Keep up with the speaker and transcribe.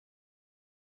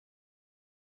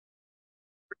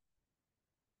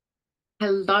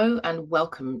Hello and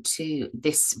welcome to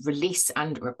this release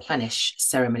and replenish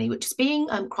ceremony, which is being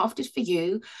crafted for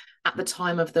you at the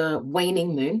time of the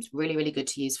waning moon. It's really, really good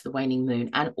to use for the waning moon,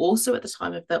 and also at the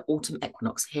time of the autumn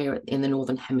equinox here in the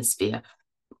Northern Hemisphere.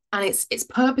 And its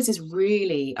purpose is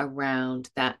really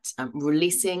around that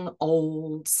releasing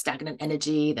old stagnant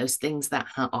energy, those things that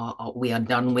we are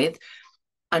done with,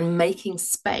 and making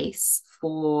space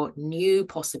for new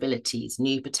possibilities,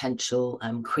 new potential,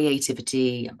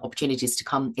 creativity, opportunities to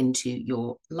come into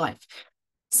your life.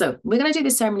 So we're going to do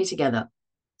this ceremony together.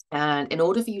 And in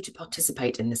order for you to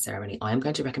participate in this ceremony, I am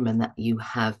going to recommend that you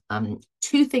have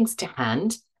two things to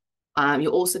hand.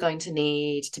 You're also going to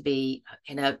need to be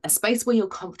in a space where you're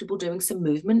comfortable doing some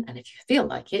movement. And if you feel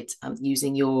like it,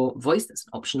 using your voice, that's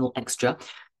an optional extra.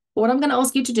 What I'm going to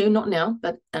ask you to do, not now,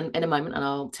 but in a moment, and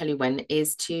I'll tell you when,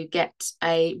 is to get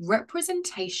a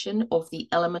representation of the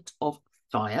element of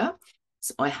fire.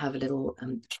 So I have a little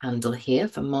candle here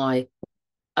for my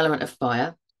element of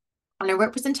fire, and a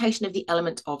representation of the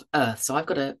element of earth. So I've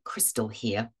got a crystal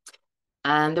here.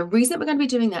 And the reason that we're going to be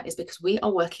doing that is because we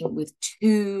are working with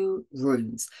two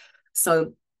runes.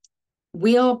 So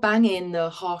we are bang in the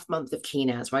half month of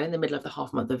Kenaz, right in the middle of the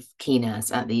half month of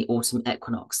Kenaz at the autumn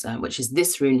equinox, which is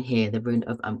this rune here, the rune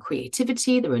of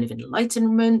creativity, the rune of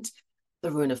enlightenment, the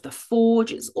rune of the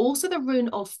forge. It's also the rune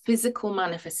of physical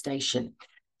manifestation.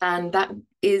 And that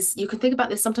is, you can think about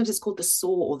this, sometimes it's called the saw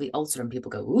or the altar, and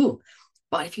people go, ooh.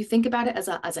 But if you think about it as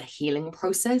a healing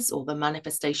process, or the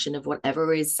manifestation of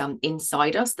whatever is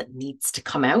inside us that needs to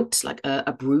come out, like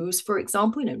a bruise, for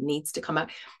example, needs to come out.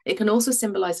 It can also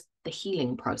symbolize the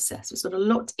healing process. It's got a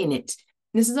lot in it.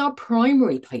 This is our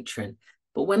primary patron.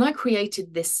 But when I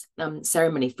created this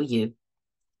ceremony for you,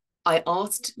 I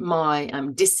asked my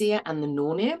Disir and the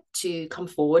Nornir to come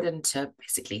forward and to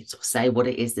basically sort of say what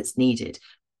it is that's needed.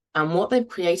 And what they've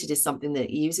created is something that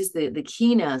uses the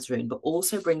Kenaz rune, but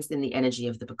also brings in the energy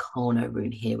of the Berkano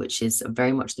rune here, which is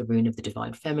very much the rune of the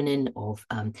divine feminine, of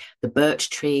the birch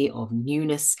tree, of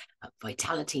newness,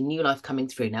 vitality, new life coming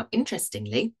through. Now,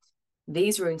 interestingly,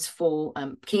 these runes fall,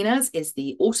 Kenaz is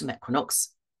the autumn equinox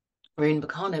rune,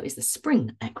 Berkano is the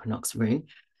spring equinox rune.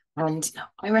 And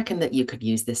I reckon that you could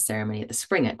use this ceremony at the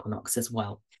spring equinox as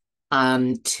well,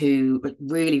 to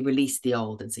really release the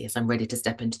old and say, yes, I'm ready to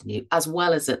step into the new, as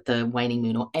well as at the waning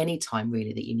moon, or any time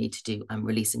really that you need to do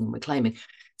releasing and reclaiming.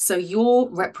 So your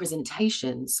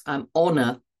representations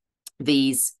honor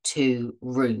these two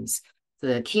runes.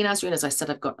 The Kenaz rune, as I said,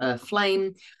 I've got a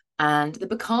flame, and the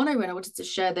Berkano rune, I wanted to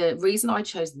share the reason I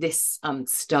chose this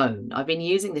stone. I've been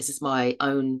using this as my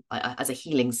own, as a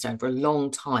healing stone for a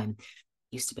long time.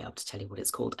 Used to be able to tell you what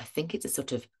it's called. I think it's a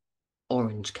sort of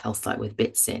orange calcite with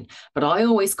bits in, but I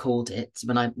always called it,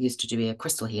 when I used to do a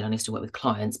crystal heal, I used to work with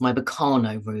clients, my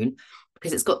Berkano rune,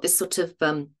 because it's got this sort of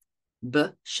B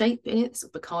shape in it,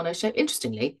 sort of Berkano shape.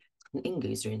 Interestingly, an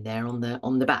Ingu's in there on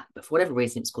the back, but for whatever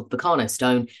reason it's called the Berkano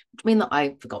stone, which means that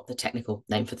I forgot the technical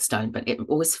name for the stone, but it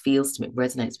always feels to me, it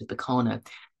resonates with Berkano.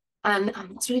 And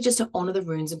it's really just to honor the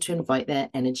runes and to invite their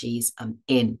energies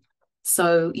in.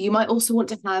 So you might also want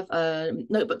to have a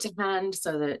notebook to hand,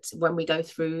 so that when we go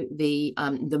through the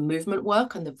movement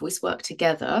work and the voice work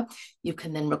together, you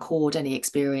can then record any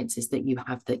experiences that you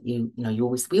have that we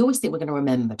always think we're going to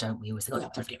remember, don't we? We always think, oh, I'll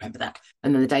definitely remember that.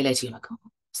 And then the day later, you're like, oh,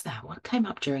 what's that? What came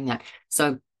up during that?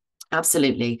 So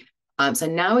absolutely. So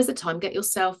now is the time. Get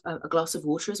yourself a glass of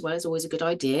water as well, is always a good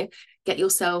idea. Get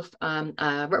yourself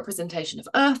a representation of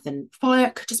earth and fire.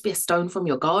 It could just be a stone from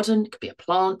your garden. It could be a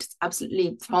plant. It's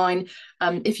absolutely fine.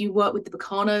 If you work with the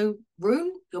Berkano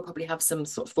rune, you'll probably have some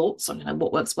sort of thoughts on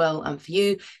what works well for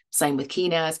you. Same with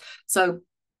Kenaz. So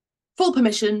full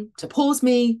permission to pause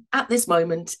me at this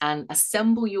moment and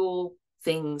assemble your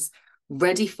things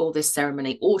ready for this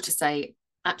ceremony, or to say,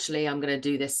 actually, I'm going to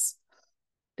do this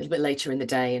a little bit later in the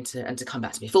day, and to come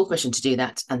back to me. Full permission to do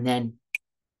that, and then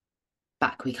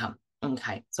back we come.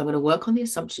 Okay, so I'm going to work on the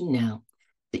assumption now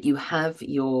that you have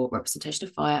your representation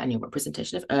of fire and your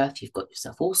representation of earth. You've got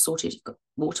yourself all sorted. You've got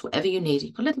water, whatever you need.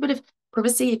 You've got a little bit of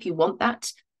privacy if you want that,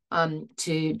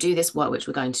 to do this work, which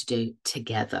we're going to do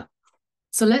together.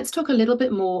 So let's talk a little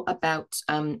bit more about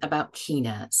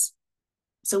Kenaz.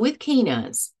 So with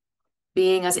Kenaz,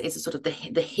 being as it is a sort of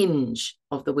the hinge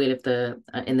of the wheel of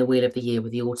in the wheel of the year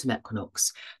with the autumn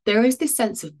equinox, there is this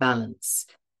sense of balance.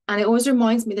 And it always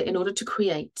reminds me that in order to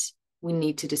create, we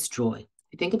need to destroy. If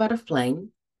you think about a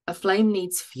flame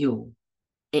needs fuel.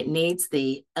 It needs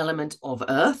the element of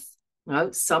earth,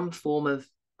 some form of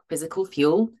physical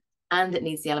fuel, and it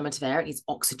needs the element of air. It needs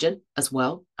oxygen as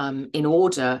well, in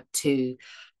order to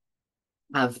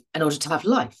have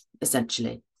life,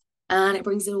 essentially. And it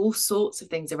brings in all sorts of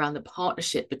things around the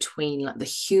partnership between like the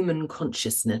human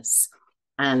consciousness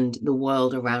and the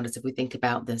world around us. If we think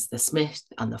about this, the smith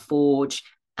and the forge,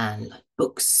 and like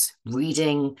books,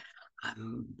 reading,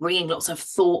 bringing lots of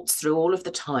thoughts through all of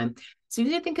the time. So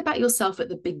you think about yourself at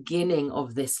the beginning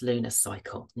of this lunar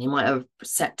cycle. You might have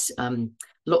set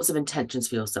lots of intentions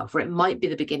for yourself, or it might be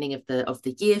the beginning of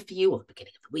the year for you, or the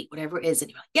beginning of the week, whatever it is, and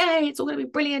you're like, yay, it's all going to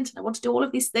be brilliant, and I want to do all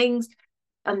of these things.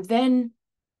 And then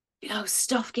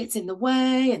stuff gets in the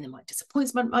way, and then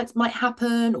disappointment might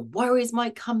happen, or worries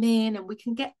might come in, and we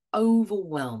can get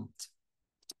overwhelmed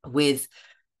with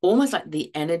almost like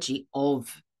the energy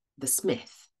of the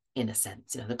smith, in a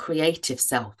sense. The creative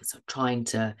self is sort of trying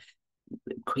to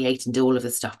create and do all of the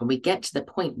stuff, and we get to the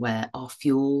point where our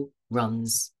fuel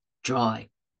runs dry.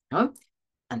 And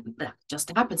that just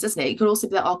happens, doesn't it? It could also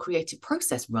be that our creative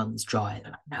process runs dry.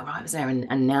 Like, no, I was there,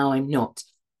 and now I'm not.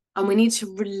 And we need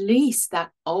to release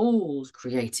that old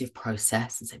creative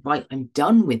process and say, right, I'm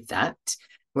done with that,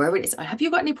 wherever it is. Have you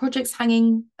got any projects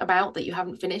hanging about that you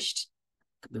haven't finished?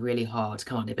 It can be really hard,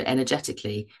 can't it? But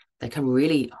energetically, they can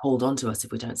really hold on to us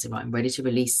if we don't say, right, I'm ready to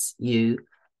release you.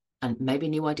 And maybe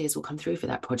new ideas will come through for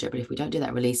that project. But if we don't do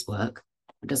that release work,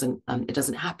 it doesn't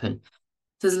happen.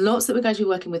 So there's lots that we're going to be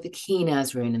working with the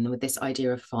Kenaz rune and with this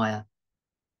idea of fire.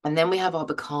 And then we have our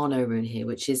Berkano rune here,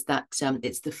 which is that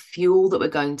it's the fuel that we're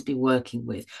going to be working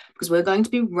with, because we're going to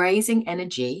be raising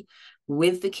energy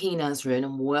with the Kenaz rune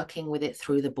and working with it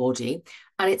through the body.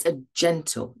 And this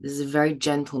is a very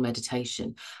gentle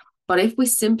meditation. But if we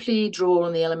simply draw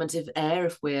on the element of air,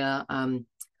 if we're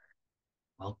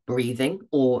breathing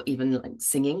or even like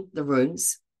singing the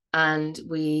runes, and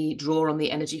we draw on the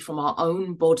energy from our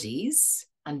own bodies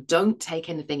and don't take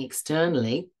anything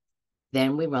externally,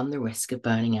 then we run the risk of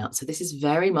burning out. So this is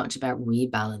very much about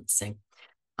rebalancing.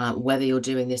 Whether you're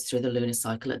doing this through the lunar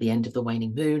cycle at the end of the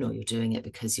waning moon, or you're doing it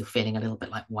because you're feeling a little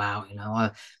bit like, wow,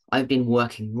 I've been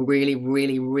working really,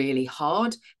 really, really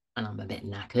hard and I'm a bit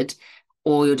knackered,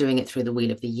 or you're doing it through the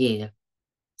wheel of the year,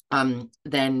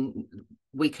 then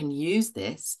we can use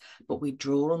this, but we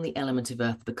draw on the element of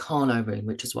earth, the Berkano rune,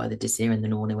 which is why the Disir and the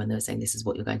Norna, when they were saying this is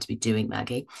what you're going to be doing,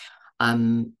 Maggie,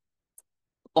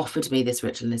 offered me this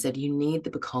ritual, and they said, you need the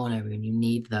Berkano rune, you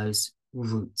need those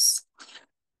roots.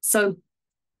 So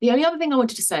the only other thing I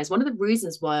wanted to say is one of the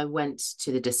reasons why I went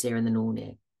to the Disir and the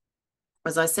Norna,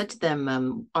 as I said to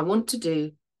them, I want to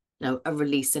do a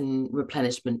release and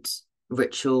replenishment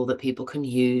ritual that people can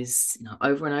use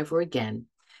over and over again.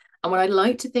 And what I'd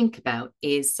like to think about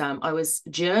is I was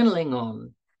journaling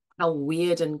on how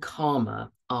wyrd and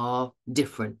karma are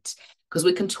different, because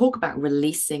we can talk about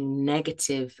releasing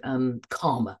negative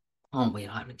karma, aren't we?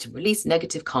 I mean, to release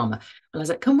negative karma. And I was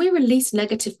like, can we release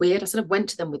negative wyrd? I sort of went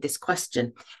to them with this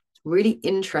question. Really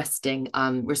interesting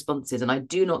responses. And I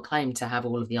do not claim to have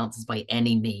all of the answers by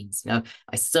any means.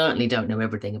 I certainly don't know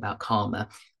everything about karma.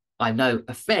 I know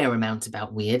a fair amount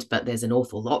about wyrd, but there's an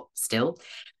awful lot still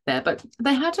there. But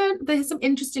there's some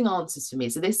interesting answers for me.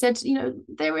 So they said,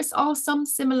 there are some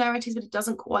similarities, but it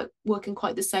doesn't quite work in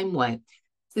quite the same way.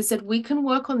 So they said, we can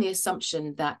work on the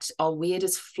assumption that our wyrd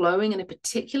is flowing in a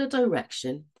particular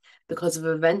direction because of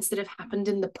events that have happened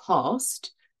in the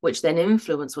past, which then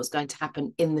influence what's going to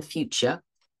happen in the future,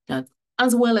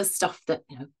 as well as stuff that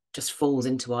just falls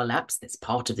into our laps. That's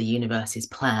part of the universe's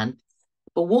plan.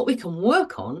 But what we can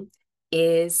work on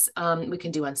is we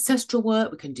can do ancestral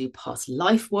work, we can do past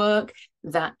life work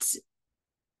that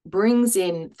brings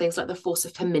in things like the force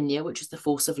of familiar, which is the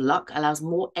force of luck, allows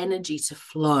more energy to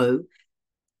flow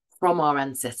from our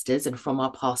ancestors and from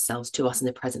our past selves to us in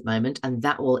the present moment, and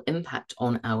that will impact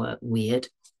on our wyrd.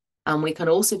 And we can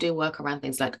also do work around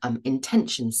things like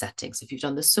intention setting. So if you've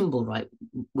done the symbol right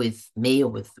with me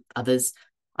or with others,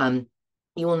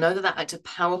 you will know that act of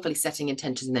powerfully setting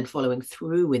intentions and then following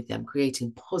through with them,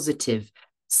 creating positive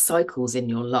cycles in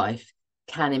your life,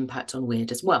 can impact on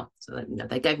wyrd as well. So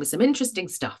they gave me some interesting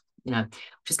stuff,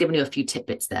 just giving you a few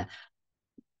tidbits there.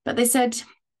 But they said,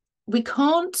 we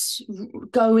can't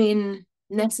go in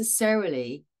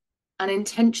necessarily and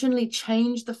intentionally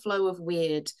change the flow of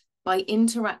wyrd by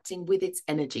interacting with its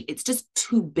energy. It's just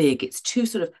too big. It's too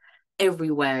sort of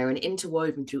everywhere and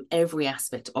interwoven through every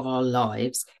aspect of our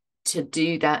lives to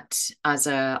do that as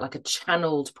a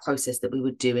channeled process that we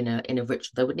would do in a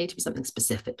ritual. There would need to be something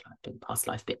specific, like doing past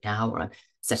life bit now, or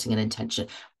setting an intention.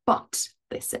 But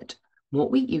they said,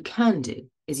 what you can do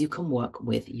is you can work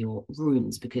with your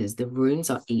runes, because the runes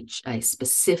are each a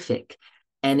specific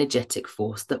energetic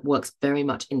force that works very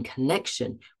much in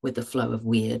connection with the flow of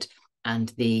wyrd and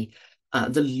the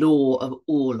law of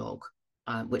Orlog,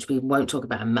 which we won't talk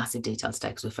about in massive detail today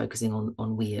because we're focusing on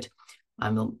wyrd.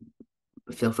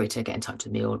 feel free to get in touch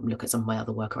with me or look at some of my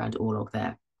other work around Orlog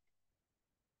there.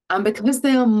 And because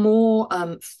they are more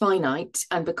finite,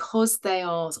 and because they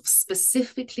are sort of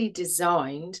specifically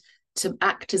designed to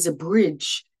act as a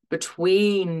bridge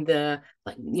between the,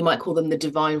 like you might call them the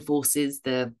divine forces,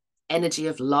 the energy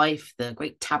of life, the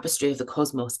great tapestry of the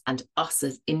cosmos, and us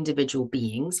as individual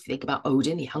beings. If you think about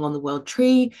Odin, he hung on the world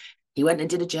tree, he went and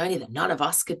did a journey that none of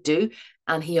us could do,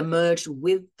 and he emerged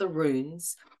with the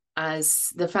runes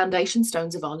as the foundation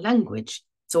stones of our language.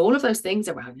 So all of those things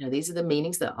around, these are the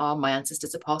meanings that my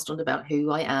ancestors have passed on about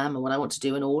who I am and what I want to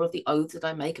do, and all of the oaths that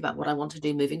I make about what I want to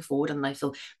do moving forward. And I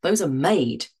feel those are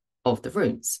made of the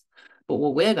runes. But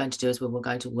what we're going to do is we're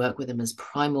going to work with them as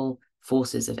primal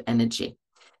forces of energy.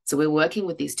 So we're working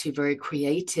with these two very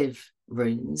creative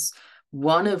runes,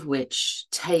 one of which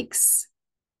takes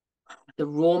the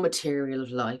raw material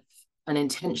of life and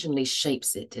intentionally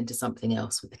shapes it into something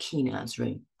else with the Kenaz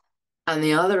rune, and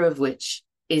the other of which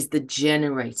is the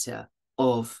generator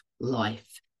of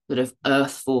life, sort of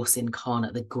earth force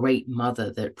incarnate, the great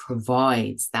mother that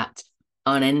provides that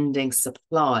unending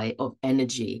supply of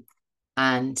energy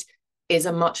and is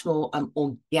a much more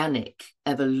organic,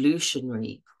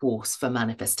 evolutionary force for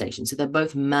manifestation. So they're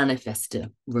both manifester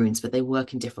runes, but they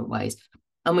work in different ways.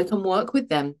 And we can work with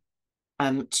them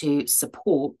to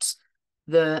support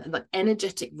the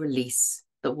energetic release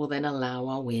that will then allow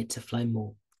our wyrd to flow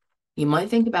more. You might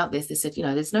think about this. They said,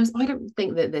 I don't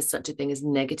think that there's such a thing as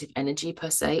negative energy per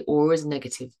se, or as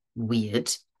negative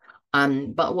wyrd.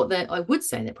 But what I would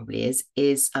say there probably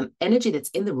is energy that's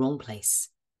in the wrong place.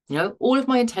 All of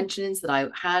my intentions that I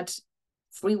had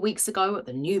 3 weeks ago at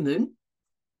the new moon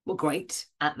were great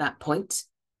at that point,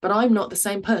 but I'm not the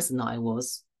same person that I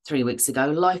was 3 weeks ago.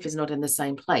 Life is not in the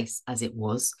same place as it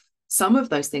was. Some of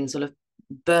those things will have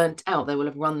burnt out. They will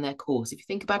have run their course. If you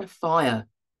think about a fire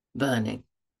burning,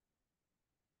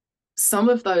 some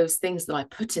of those things that I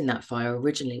put in that fire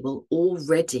originally will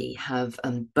already have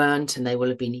burnt, and they will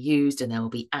have been used, and there will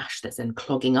be ash that's then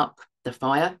clogging up the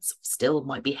fire. Still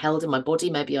might be held in my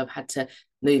body. Maybe I've had to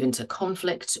move into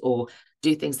conflict or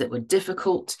do things that were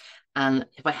difficult. And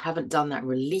if I haven't done that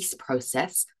release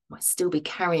process, I might still be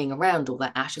carrying around all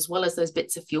that ash, as well as those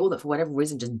bits of fuel that for whatever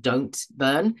reason just don't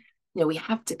burn. We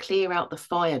have to clear out the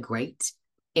fire grate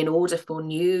in order for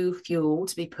new fuel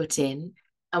to be put in.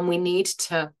 And we need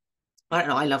to, I don't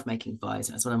know, I love making fires.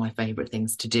 That's one of my favorite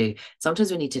things to do.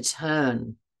 Sometimes we need to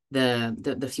turn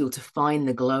the fuel to find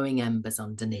the glowing embers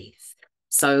underneath.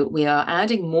 So we are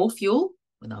adding more fuel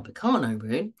with our Berkano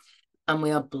rune, and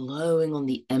we are blowing on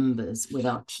the embers with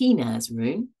our Kenaz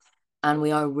rune, and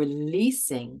we are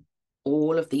releasing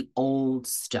all of the old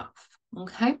stuff.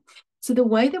 Okay. So the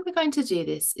way that we're going to do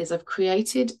this is I've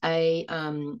created a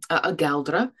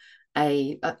galdra,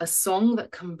 a song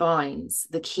that combines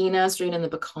the Kenaz rune and the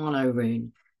Berkano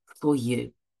rune for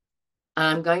you.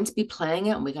 I'm going to be playing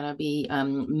it, and we're going to be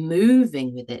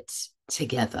moving with it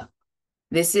together.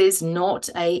 This is not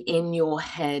a in your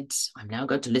head, I'm now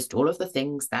going to list all of the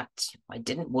things that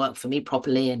didn't work for me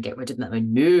properly and get rid of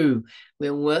them. No,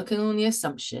 we're working on the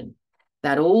assumption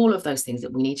that all of those things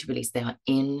that we need to release, they are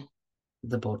in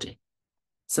the body.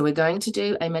 So we're going to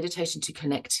do a meditation to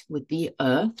connect with the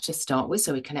earth to start with.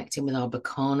 So we connect in with our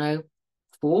Berkano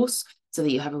force so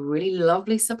that you have a really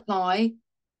lovely supply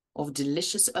of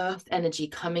delicious earth energy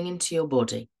coming into your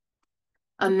body.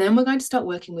 And then we're going to start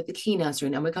working with the Kenaz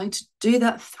rune, and we're going to do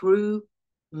that through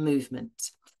movement.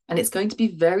 And it's going to be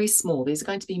very small. These are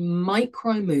going to be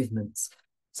micro movements.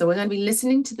 So we're going to be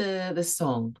listening to the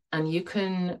song, and you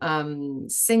can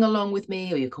sing along with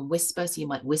me, or you can whisper. So you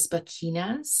might whisper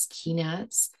Kenaz,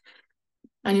 Kenaz.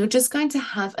 And you're just going to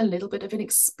have a little bit of an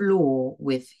explore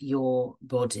with your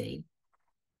body.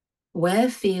 Where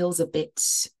feels a bit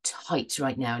tight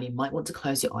right now, and you might want to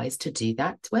close your eyes to do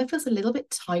that. Where feels a little bit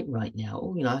tight right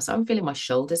now? So I'm feeling my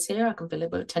shoulders here. I can feel a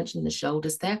bit of tension in the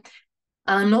shoulders there.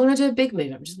 And I'm not going to do a big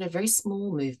movement. I'm just going to do a very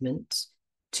small movement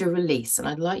to release. And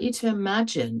I'd like you to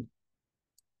imagine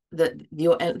that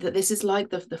this is like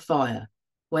the fire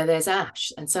where there's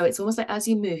ash. And so it's almost like as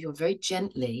you move, you're very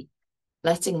gently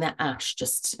letting that ash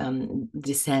just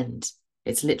descend.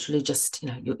 It's literally just,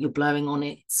 you're blowing on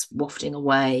it, it's wafting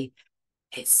away,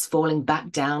 it's falling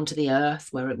back down to the earth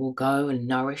where it will go and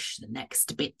nourish the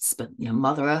next bits. But,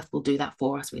 Mother Earth will do that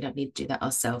for us. We don't need to do that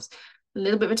ourselves. A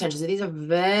little bit of attention. So these are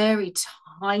very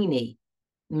tiny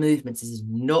movements. This is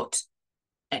not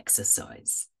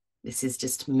exercise. This is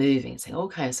just moving, saying,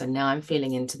 okay, so now I'm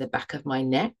feeling into the back of my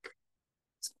neck.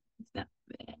 That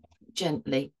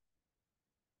gently.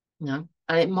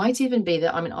 And it might even be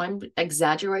that, I'm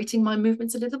exaggerating my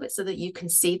movements a little bit so that you can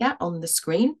see that on the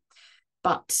screen.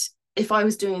 But if I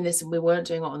was doing this and we weren't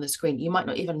doing it on the screen, you might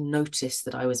not even notice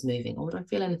that I was moving. Or would I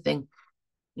feel anything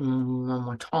on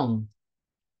my tongue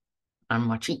and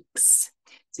my cheeks?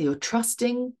 So you're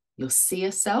trusting your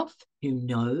seer self who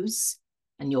knows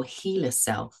and your healer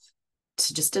self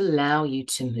to just allow you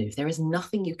to move. There is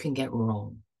nothing you can get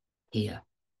wrong here.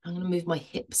 I'm going to move my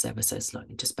hips ever so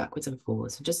slightly, just backwards and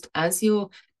forwards. And just as you're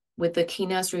with the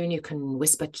Kenaz rune, you can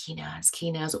whisper Kenaz,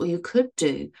 Kenaz, or you could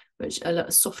do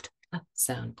a soft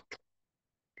sound.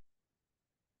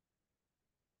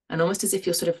 And almost as if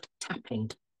you're sort of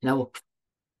tapping, sort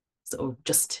of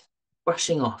just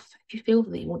brushing off. If you feel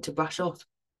that you want to brush off,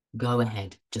 go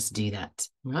ahead, just do that.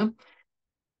 Right?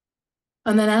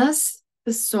 And then as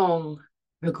the song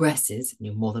progresses, and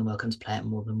you're more than welcome to play it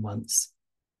more than once,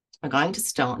 I'm going to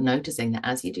start noticing that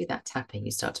as you do that tapping,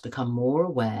 you start to become more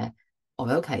aware of,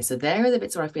 okay, so there are the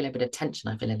bits where I feel a bit of tension,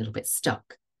 I feel a little bit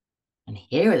stuck. And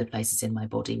here are the places in my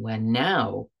body where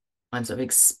now I'm sort of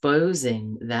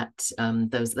exposing that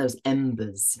those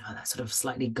embers, that sort of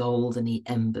slightly goldeny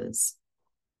embers.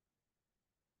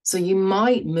 So you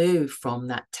might move from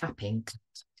that tapping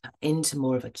into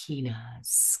more of a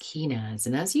Kenaz.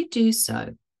 And as you do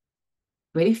so,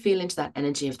 really feel into that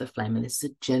energy of the flame. And this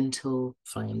is a gentle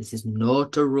flame. This is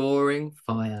not a roaring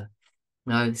fire.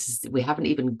 No, we haven't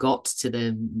even got to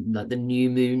the new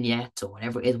moon yet, or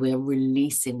whatever it is. We're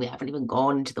releasing. We haven't even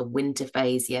gone into the winter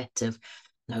phase yet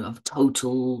of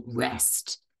total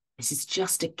rest. This is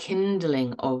just a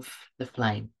kindling of the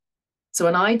flame. So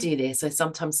when I do this, I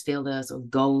sometimes feel the sort of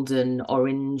golden,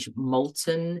 orange,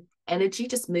 molten energy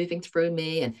just moving through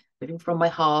me and moving from my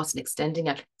heart and extending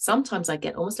out. Sometimes I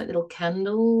get almost like little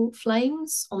candle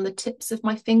flames on the tips of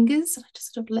my fingers. And I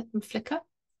just sort of let them flicker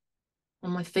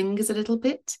on my fingers a little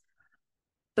bit.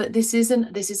 But this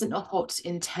isn't a hot,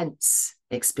 intense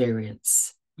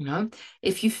experience.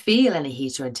 If you feel any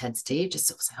heat or intensity, you just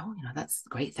sort of say, oh, that's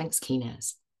great. Thanks,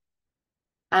 Kenaz.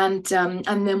 And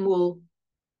then we'll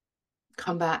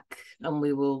come back and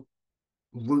we will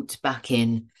root back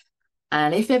in.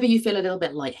 And if ever you feel a little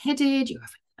bit lightheaded, you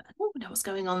know what's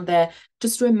going on there,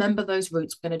 just remember those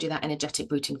roots. We're going to do that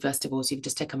energetic rooting first of all. So you can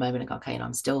just take a moment and go, okay,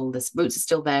 this roots are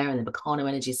still there, and the Berkano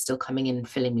energy is still coming in and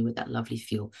filling me with that lovely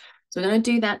fuel. So we're going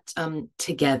to do that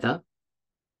together.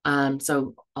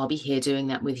 So I'll be here doing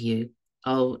that with you.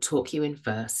 I'll talk you in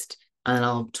first, and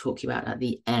I'll talk you out at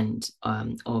the end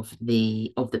of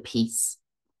the piece.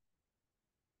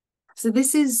 So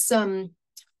this is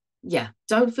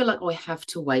don't feel like, I have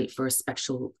to wait for a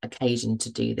special occasion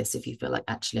to do this. If you feel like,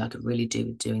 actually, I could really do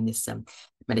with doing this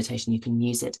meditation, you can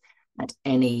use it at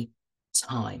any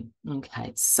time.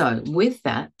 Okay, so with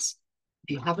that, if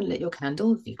you haven't lit your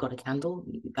candle, if you've got a candle,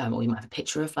 or you might have a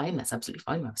picture of a flame, that's absolutely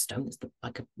fine. You have a stone that's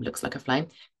looks like a flame.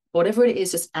 Whatever it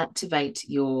is, just activate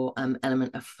your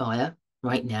element of fire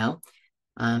right now.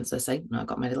 So I say, I've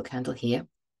got my little candle here.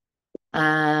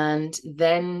 And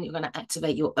then you're going to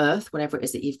activate your earth, whatever it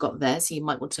is that you've got there. So you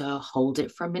might want to hold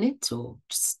it for a minute, or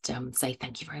just say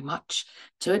thank you very much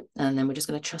to it. And then we're just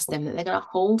going to trust them that they're going to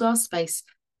hold our space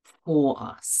for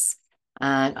us.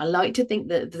 And I like to think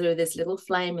that through this little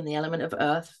flame and the element of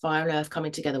earth, fire and earth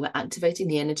coming together, we're activating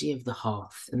the energy of the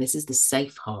hearth. And this is the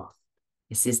safe hearth.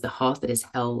 This is the hearth that is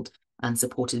held and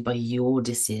supported by your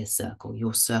Disir circle,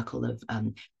 your circle of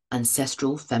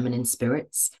ancestral feminine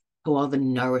spirits, who are the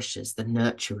nourishers, the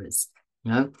nurturers.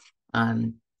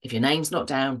 If your name's not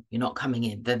down, you're not coming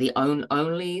in. They're the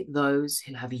only those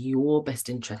who have your best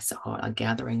interests at heart are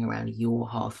gathering around your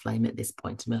hearth flame at this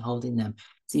point, and we're holding them.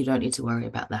 So you don't need to worry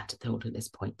about that at this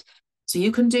point. So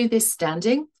you can do this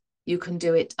standing. You can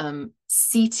do it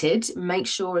seated. Make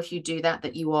sure if you do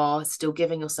that you are still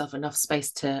giving yourself enough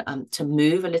space to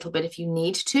move a little bit if you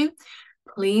need to.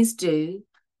 Please do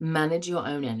manage your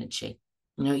own energy.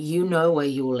 You know where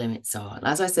your limits are.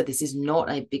 As I said, this is not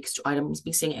a big, I don't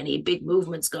be seeing any big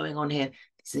movements going on here.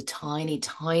 These are tiny,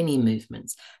 tiny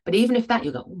movements. But even if that,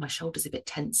 you go, oh, my shoulder's a bit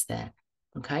tense there.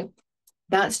 Okay.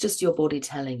 That's just your body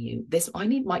telling you this. Might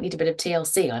need a bit of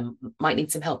TLC. I might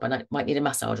need some help. I might need a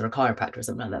massage or a chiropractor or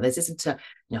something like that. This isn't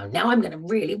now I'm going to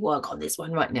really work on this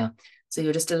one right now. So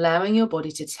you're just allowing your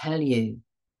body to tell you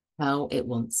how it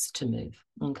wants to move.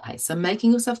 Okay, so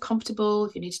making yourself comfortable.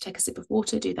 If you need to take a sip of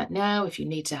water, do that now. If you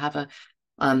need to have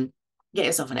get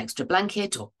yourself an extra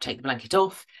blanket or take the blanket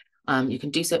off, you can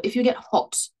do so. If you get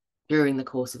hot during the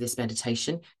course of this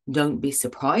meditation, don't be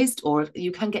surprised, or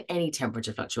you can get any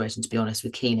temperature fluctuation, to be honest,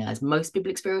 with Kenaz. Most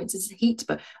people experience it as heat,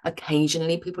 but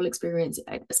occasionally people experience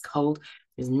it as cold.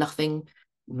 There's nothing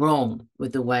wrong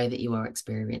with the way that you are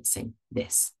experiencing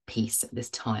this piece at this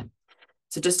time.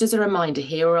 So just as a reminder,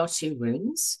 here are our 2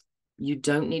 runes. You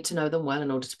don't need to know them well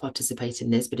in order to participate in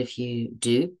this, but if you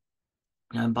do,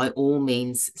 By all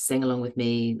means, sing along with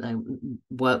me,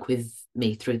 work with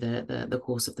me through the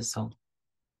course of the song.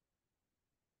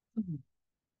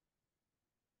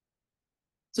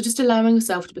 So just allowing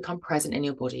yourself to become present in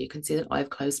your body. You can see that I've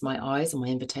closed my eyes, and my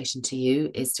invitation to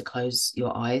you is to close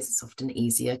your eyes. It's often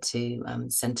easier to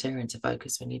center and to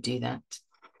focus when you do that.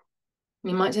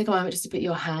 You might take a moment just to put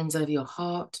your hands over your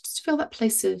heart, just to feel that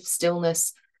place of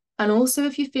stillness. And also,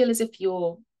 if you feel as if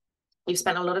you've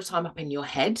spent a lot of time up in your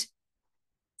head,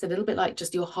 it's a little bit like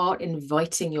just your heart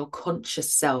inviting your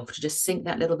conscious self to just sink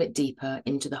that little bit deeper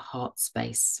into the heart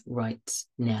space right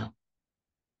now.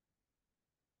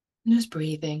 And just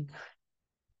breathing,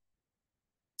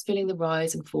 just feeling the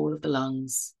rise and fall of the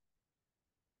lungs.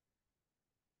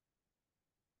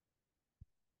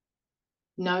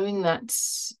 Knowing that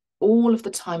all of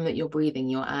the time that you're breathing,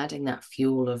 you're adding that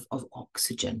fuel of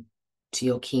oxygen to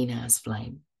your Kenaz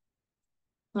flame.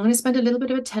 I'm going to spend a little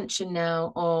bit of attention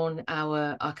now on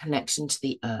our connection to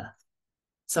the earth.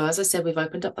 So as I said, we've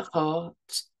opened up the heart.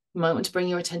 You might want to bring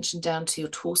your attention down to your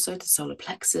torso, the solar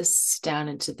plexus, down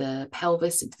into the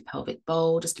pelvis, into the pelvic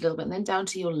bowl, just a little bit, and then down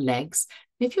to your legs.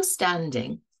 And if you're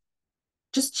standing,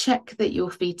 just check that your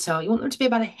feet you want them to be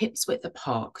about a hip's width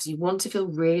apart, because you want to feel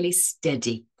really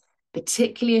steady,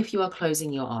 particularly if you are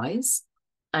closing your eyes.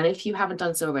 And if you haven't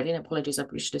done so already, and apologies, I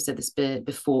probably should have said this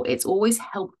before, it's always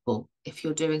helpful if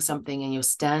you're doing something and you're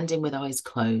standing with eyes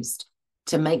closed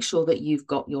to make sure that you've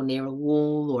got your near a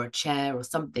wall or a chair or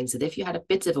something, so that if you had a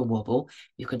bit of a wobble,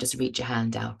 you can just reach your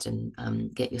hand out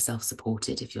and get yourself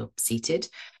supported if you're seated.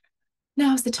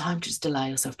 Now's the time to just allow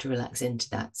yourself to relax into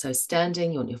that. So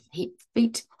standing, you're on your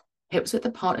feet, hips width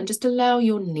apart, and just allow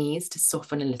your knees to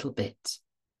soften a little bit.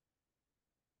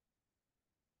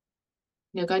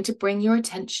 You're going to bring your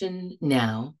attention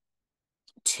now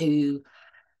to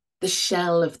the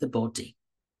shell of the body,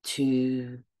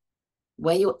 to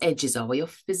where your edges are, where your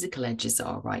physical edges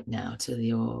are right now, to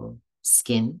your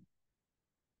skin,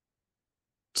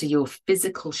 to your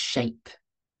physical shape.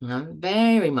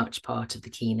 Very much part of the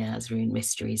Kenaz rune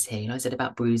mysteries here. I said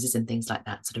about bruises and things like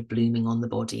that, sort of blooming on the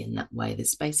body in that way.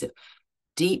 This space of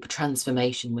deep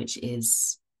transformation, which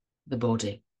is the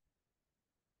body.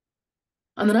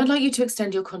 And then I'd like you to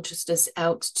extend your consciousness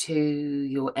out to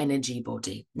your energy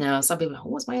body. Now, some people are like,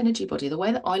 what's my energy body? The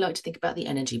way that I like to think about the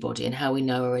energy body and how we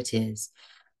know where it is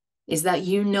that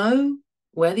you know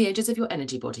where the edges of your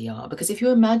energy body are. Because if you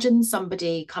imagine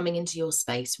somebody coming into your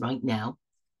space right now,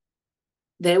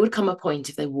 there would come a point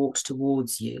if they walked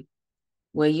towards you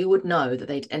where you would know that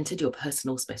they'd entered your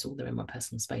personal space. Oh, they're in my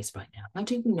personal space right now. How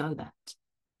do you know that?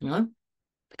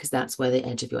 Because that's where the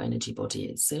edge of your energy body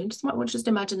is. So you just might want to just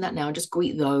imagine that now and just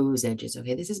greet those edges.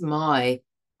 Okay, this is my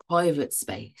private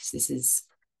space. This is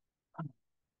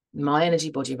my energy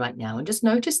body right now. And just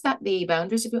notice that the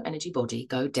boundaries of your energy body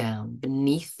go down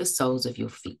beneath the soles of your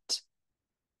feet.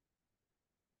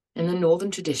 In the Northern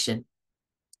tradition,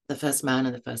 the first man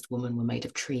and the first woman were made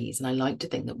of trees. And I like to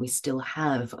think that we still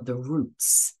have the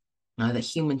roots, that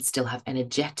humans still have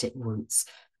energetic roots.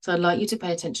 So I'd like you to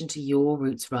pay attention to your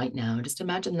roots right now. Just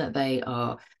imagine that they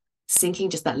are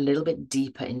sinking just that little bit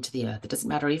deeper into the earth. It doesn't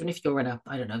matter, even if you're in a,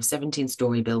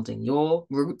 17-story building, your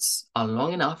roots are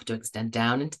long enough to extend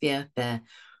down into the earth there,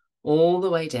 all the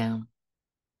way down,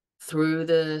 through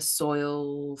the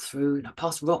soil, through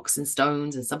past rocks and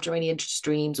stones and subterranean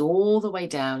streams, all the way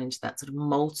down into that sort of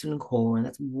molten core, and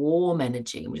that's warm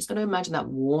energy. And we're just going to imagine that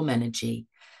warm energy,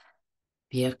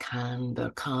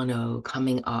 Berkano,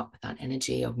 coming up, that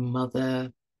energy of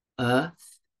Mother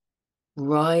Earth,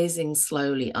 rising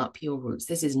slowly up your roots.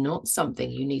 This is not something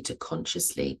you need to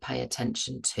consciously pay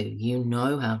attention to. You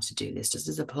know how to do this, just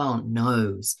as a plant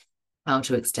knows how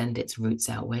to extend its roots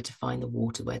out, where to find the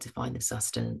water, where to find the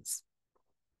sustenance.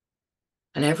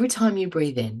 And every time you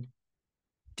breathe in,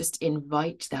 just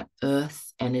invite that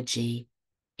earth energy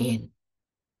in.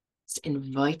 Just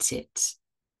invite it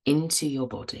into your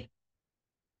body.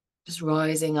 Just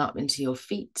rising up into your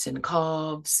feet and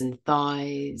calves and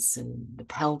thighs and the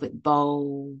pelvic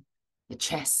bowl, the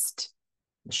chest,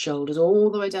 the shoulders, all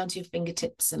the way down to your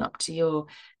fingertips and up to your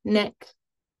neck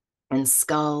and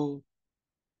skull.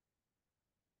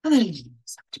 And then you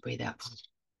just have to breathe out.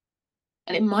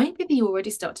 And it might be that you already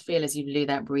start to feel, as you do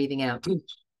that breathing out,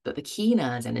 that the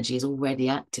Kenaz energy is already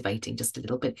activating just a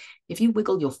little bit. If you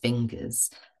wiggle your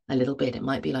fingers a little bit, it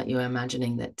might be like you're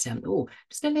imagining that,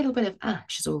 just a little bit of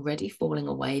ash is already falling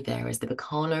away there as the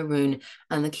Berkano rune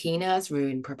and the Kenaz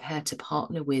rune prepare to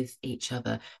partner with each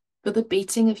other. For the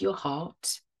beating of your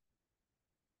heart,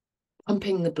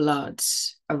 pumping the blood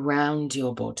around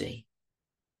your body,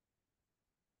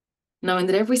 Knowing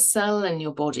that every cell in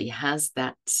your body has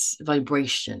that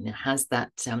vibration, it has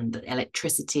that the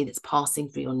electricity that's passing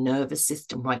through your nervous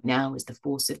system right now is the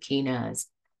force of Kenaz,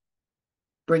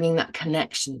 bringing that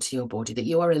connection to your body, that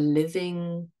you are a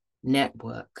living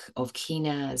network of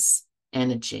Kenaz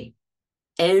energy.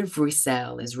 Every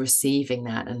cell is receiving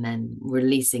that and then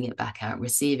releasing it back out,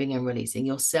 receiving and releasing.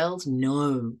 Your cells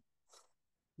know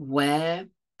where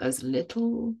those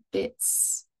little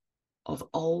bits of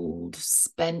old,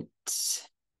 spent,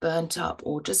 burnt up,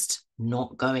 or just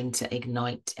not going to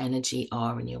ignite energy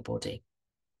are in your body.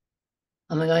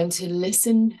 And we're going to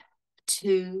listen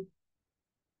to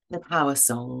the power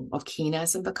song of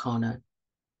Kenaz and Berkano.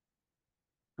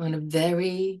 I'm going to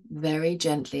very, very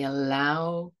gently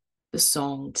allow the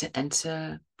song to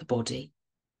enter the body.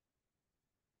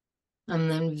 And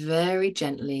then very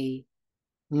gently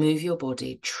move your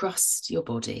body, trust your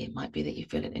body. It might be that you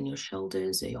feel it in your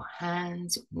shoulders or your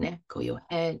hands, your neck or your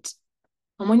head.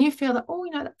 And when you feel that, oh,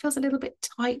 that feels a little bit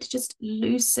tight, just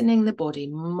loosening the body,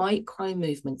 micro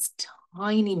movements,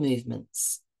 tiny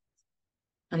movements.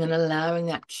 And then allowing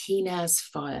that Kenaz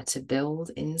fire to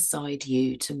build inside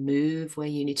you, to move where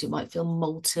you need to. It might feel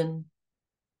molten,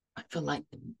 might feel like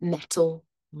metal,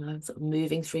 sort of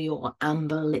moving through you, or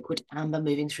amber, liquid amber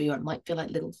moving through you. It might feel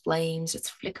like little flames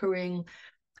just flickering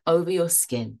over your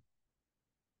skin.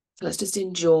 So let's just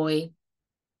enjoy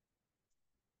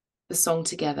the song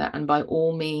together. And by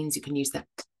all means, you can use that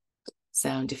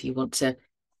sound if you want to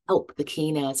help the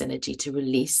Kenaz energy to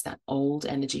release that old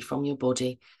energy from your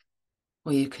body.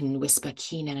 Or you can whisper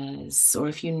Kenaz, or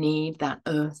if you need that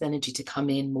earth energy to come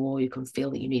in more, you can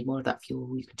feel that you need more of that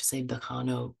fuel, you can just say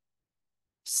Berkano,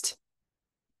 just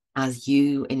as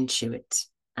you intuit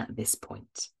at this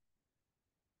point.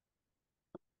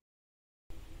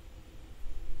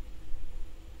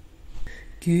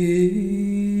 Kenaz,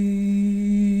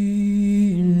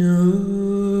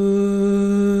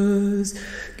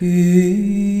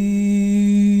 Kenaz,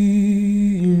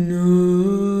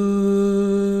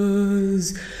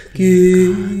 Kenaz,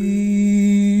 Kenaz,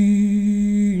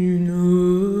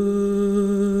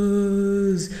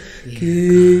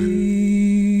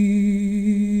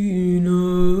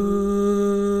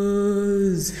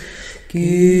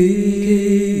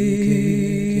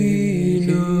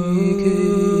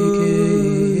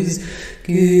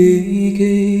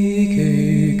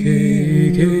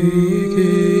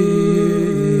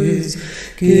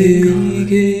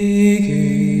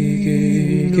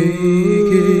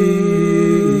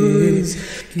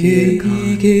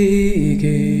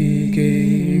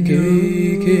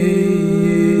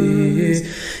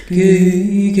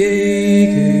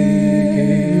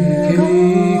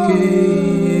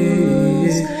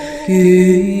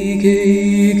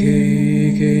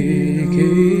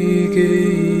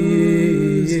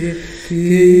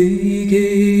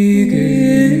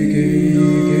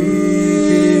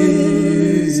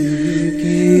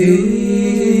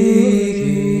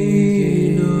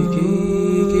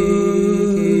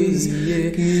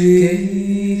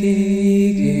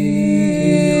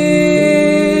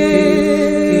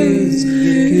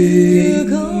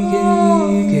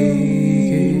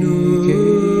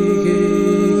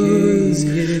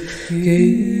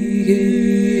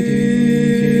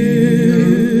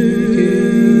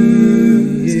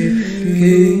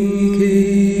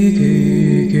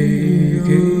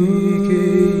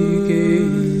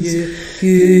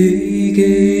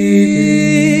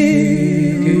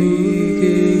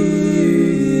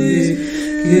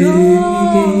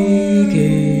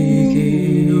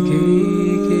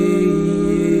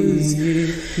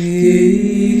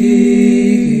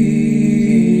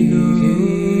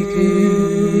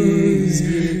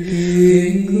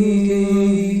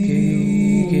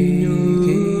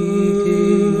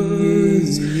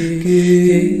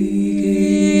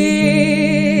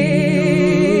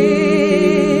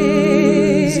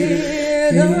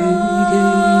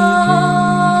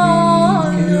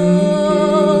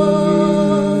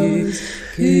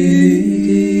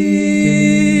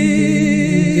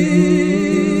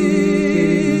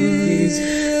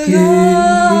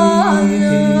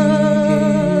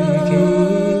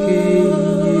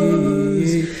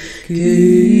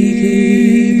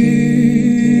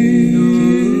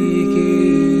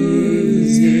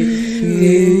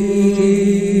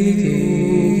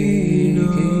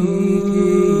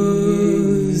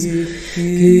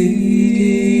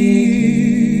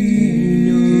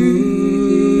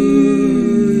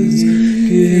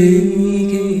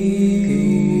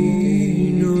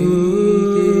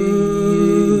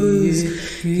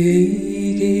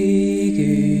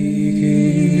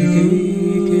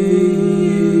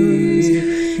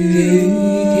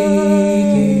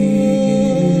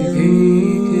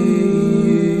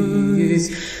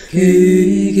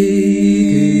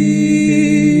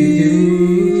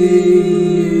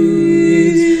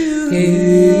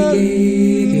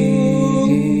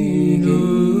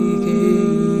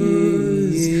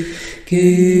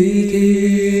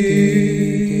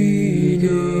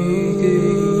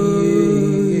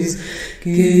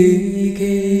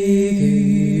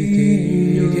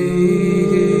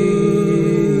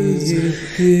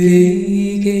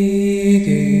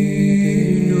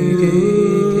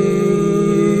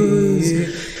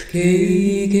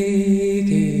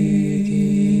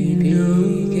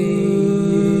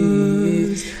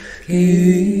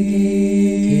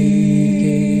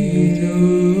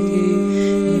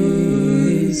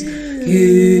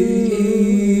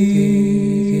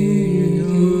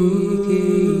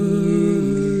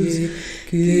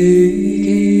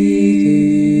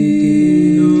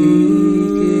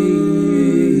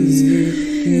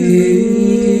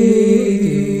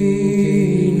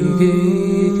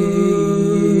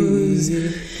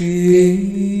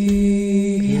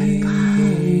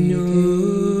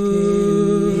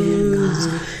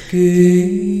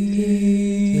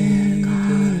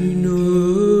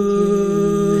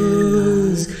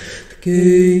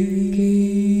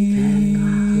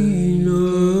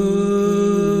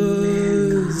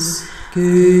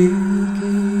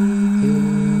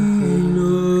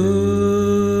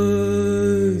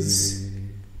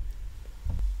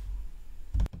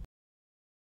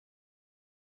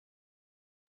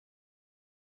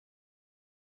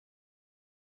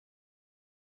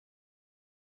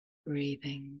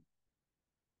 Breathing.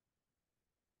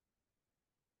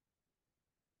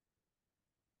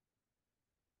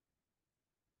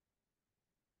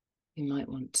 You might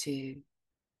want to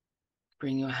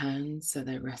bring your hands so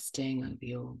they're resting over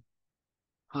your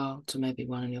heart, or maybe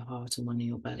one on your heart and one in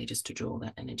your belly, just to draw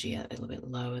that energy a little bit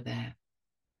lower there.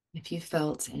 If you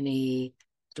felt any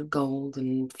sort of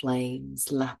golden flames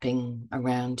lapping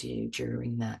around you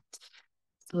during that,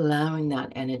 allowing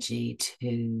that energy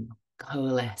to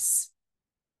coalesce,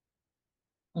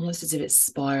 almost as if it's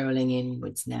spiraling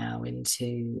inwards now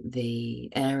into the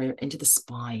area, into the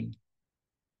spine,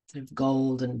 sort of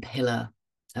golden pillar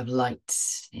of light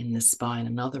in the spine.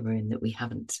 Another rune that we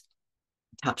haven't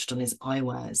touched on is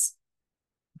Iwaz,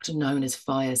 often known as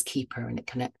fire's keeper, and it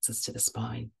connects us to the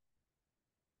spine.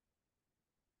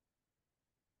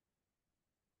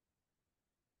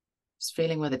 Just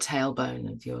feeling where the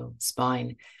tailbone of your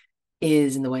spine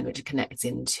is and the way in which it connects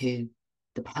into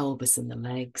the pelvis and the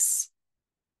legs.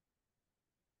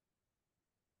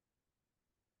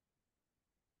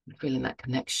 Feeling that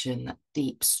connection, that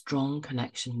deep, strong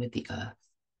connection with the earth.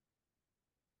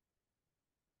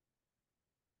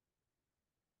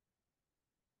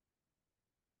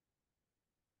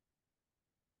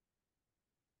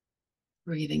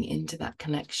 Breathing into that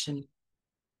connection.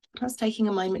 Perhaps taking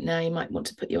a moment now, you might want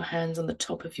to put your hands on the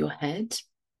top of your head.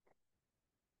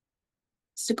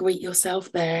 Just to greet yourself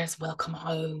there as welcome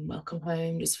home, welcome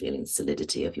home. Just feeling the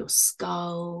solidity of your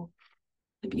skull,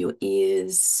 maybe your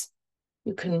ears.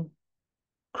 You can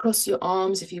cross your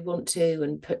arms if you want to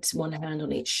and put one hand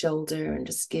on each shoulder and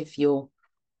just give your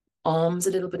arms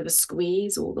a little bit of a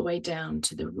squeeze all the way down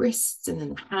to the wrists and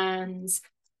then the hands.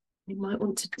 You might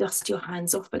want to dust your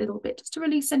hands off a little bit just to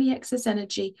release any excess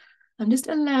energy. I'm just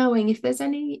allowing,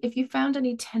 if you found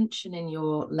any tension in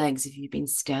your legs, if you've been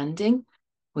standing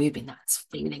or you've been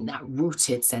feeling that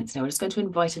rooted sense, now we're just going to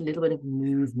invite a little bit of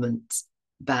movement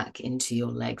back into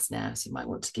your legs now. So you might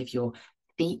want to give your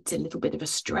feet a little bit of a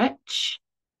stretch.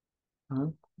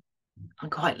 I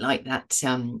quite like that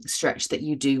stretch that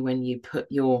you do when you put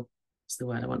your, what's the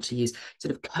word I want to use,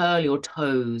 sort of curl your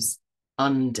toes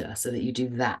under, so that you do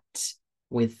that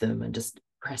with them and just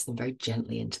press them very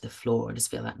gently into the floor and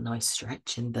just feel that nice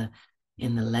stretch in the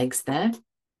legs there.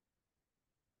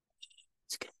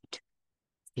 It's good.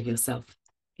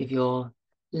 Give your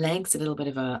legs a little bit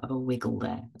of a wiggle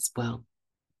there as well.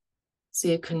 So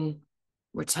you can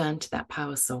return to that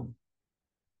power song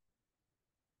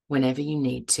whenever you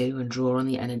need to and draw on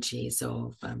the energies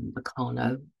of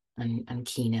Berkano and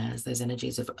Kenaz, those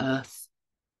energies of earth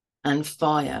and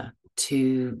fire,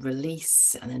 to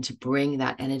release and then to bring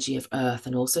that energy of earth,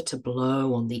 and also to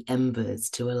blow on the embers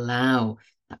to allow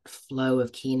that flow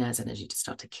of Kenaz energy to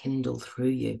start to kindle through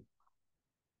you.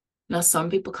 Now, some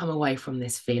people come away from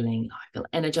this feeling, I feel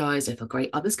energized, I feel great.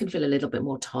 Others can feel a little bit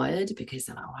more tired because,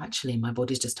 oh, actually, my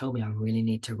body's just told me I really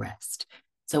need to rest.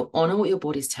 So honor what your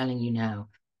body's telling you now.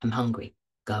 I'm hungry.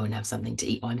 Go and have something to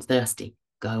eat. I'm thirsty.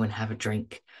 Go and have a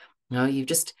drink. No, you've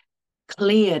just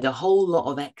cleared a whole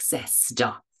lot of excess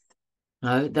stuff.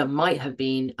 No, that might have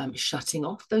been shutting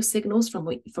off those signals from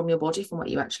your body, from what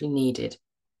you actually needed.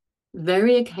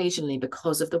 Very occasionally,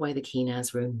 because of the way the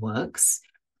Kenaz rune works,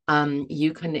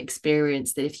 you can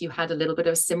experience that if you had a little bit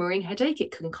of a simmering headache,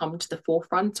 it can come to the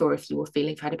forefront, or if you were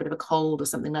feeling, if you had a bit of a cold or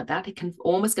something like that, it can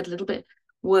almost get a little bit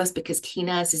worse, because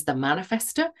Kenaz is the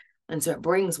manifester, and so it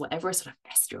brings whatever is sort of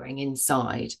festering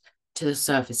inside to the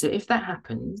surface. So if that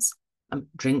happens,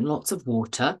 drink lots of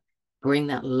water, bring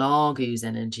that Largu's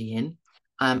energy in,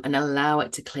 and allow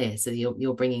it to clear. So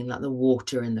you're bringing like the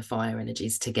water and the fire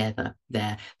energies together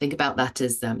there. Think about that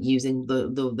as using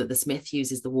the smith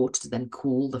uses the water to then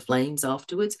cool the flames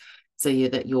afterwards. So you're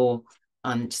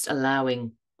just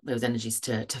allowing those energies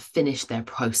to finish their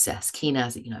process.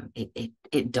 Kenaz,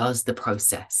 it does the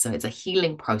process. So it's a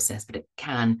healing process, but it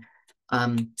can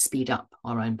speed up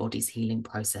our own body's healing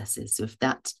processes. So if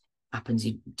that happens,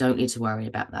 you don't need to worry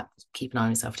about that. Keep an eye on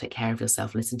yourself, take care of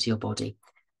yourself, listen to your body.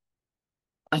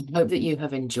 I hope that you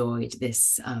have enjoyed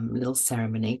this little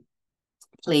ceremony.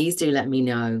 Please do let me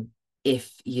know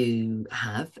if you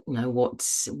have,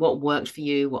 what worked for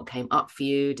you, what came up for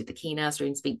you. Did the Kenaz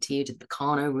rune speak to you? Did the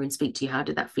Berkano rune speak to you? How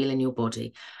did that feel in your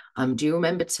body? Do you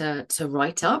remember to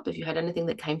write up if you had anything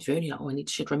that came through and you're like, oh,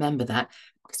 should remember that,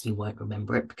 because you won't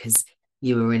remember it because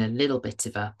you were in a little bit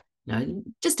of a,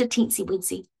 just a teensy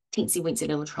weensy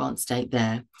little trance state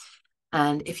there.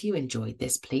 And if you enjoyed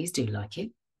this, please do like it.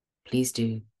 Please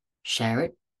do share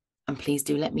it. And please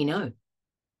do let me know.